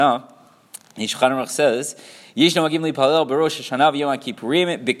Shulchan Aruch says,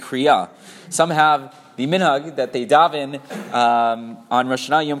 some have the minhag that they daven on Rosh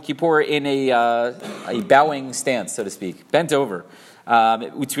Hashanah Yom Kippur in a bowing stance, so to speak, bent over.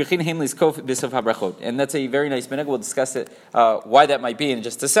 And that's a very nice minhag. We'll discuss it, why that might be in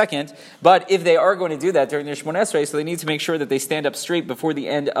just a second. But if they are going to do that during their Shemona Esrei, so they need to make sure that they stand up straight before the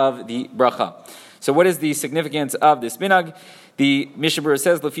end of the bracha. So what is the significance of this minhag? The Mishnah Berurah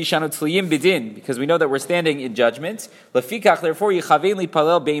says, "Lefi shanu tliyim bidin," because we know that we're standing in judgment. Lefikach, therefore, yichavein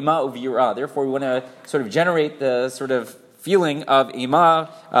lipalel beima uv'yirah. Therefore, we want to sort of generate the sort of feeling of ima,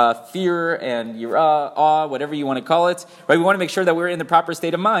 fear and yirah, awe, whatever you want to call it. Right? We want to make sure that we're in the proper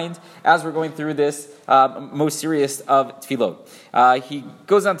state of mind as we're going through this most serious of tefillot. He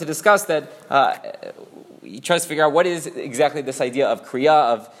goes on to discuss that. He tries to figure out what is exactly this idea of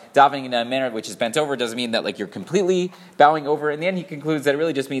kriya, of davening in a manner which is bent over. It doesn't mean that like you're completely bowing over. In the end, he concludes that it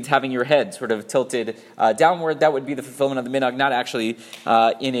really just means having your head sort of tilted downward. That would be the fulfillment of the minhag, not actually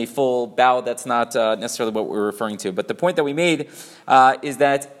in a full bow. That's not necessarily what we're referring to. But the point that we made is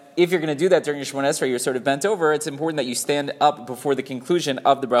that if you're going to do that during your Shemona Esrei, you're sort of bent over, it's important that you stand up before the conclusion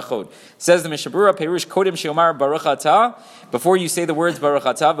of the brachot. Says the Mishnah Berurah, Perush Kodim Sheomar Baruch Atah, before you say the words Baruch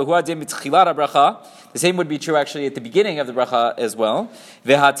Atah, V'hu adim b'tchilat bracha. The same would be true actually at the beginning of the bracha as well.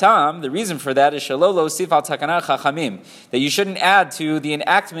 V'hatam, the reason for that is Shelo lo sif al takana chachamim, that you shouldn't add to the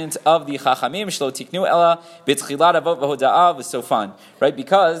enactment of the chachamim, Shelo tiknu ela b'tchilat avot v'hoda'ah v'sofan. Right?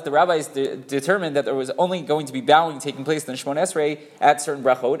 Because the rabbis determined that there was only going to be bowing taking place in the Shemona Esrei at certain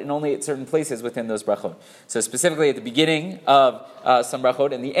brachot, and only at certain places within those brachot. So specifically at the beginning of some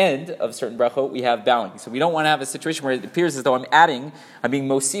brachot and the end of certain brachot, we have bowing. So we don't want to have a situation where it appears as though I'm being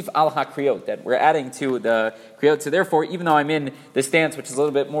mosif al ha-kriyot, that we're adding to the kriyot. So therefore, even though I'm in the stance, which is a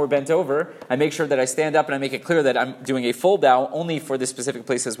little bit more bent over, I make sure that I stand up and I make it clear that I'm doing a full bow only for the specific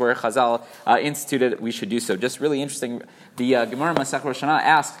places where Chazal instituted we should do so. Just really interesting. The Gemara Masech Rosh Hashanah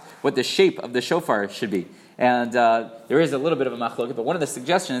asks what the shape of the shofar should be. And there is a little bit of a machloket, but one of the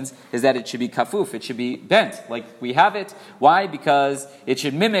suggestions is that it should be kafuf, it should be bent, like we have it. Why? Because it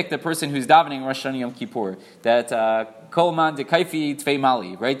should mimic the person who's davening Rosh Hashanah Yom Kippur. That kol man de kaifi tvei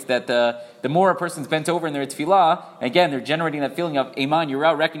mali, right? That the more a person's bent over in their tefillah, again, they're generating that feeling of iman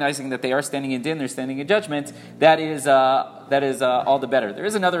yirah, recognizing that they are standing in din, they're standing in judgment. That is all the better. There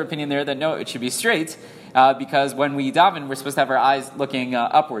is another opinion there that no, it should be straight, because when we daven, we're supposed to have our eyes looking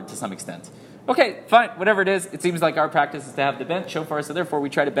upward to some extent. Okay, fine, whatever it is, it seems like our practice is to have the bent shofar, so therefore we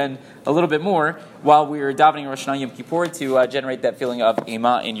try to bend a little bit more while we're davening Rosh Hashanah Yom Kippur to generate that feeling of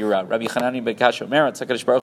Ima and Yirah. Rabbi Chanani ben Kasha Omer,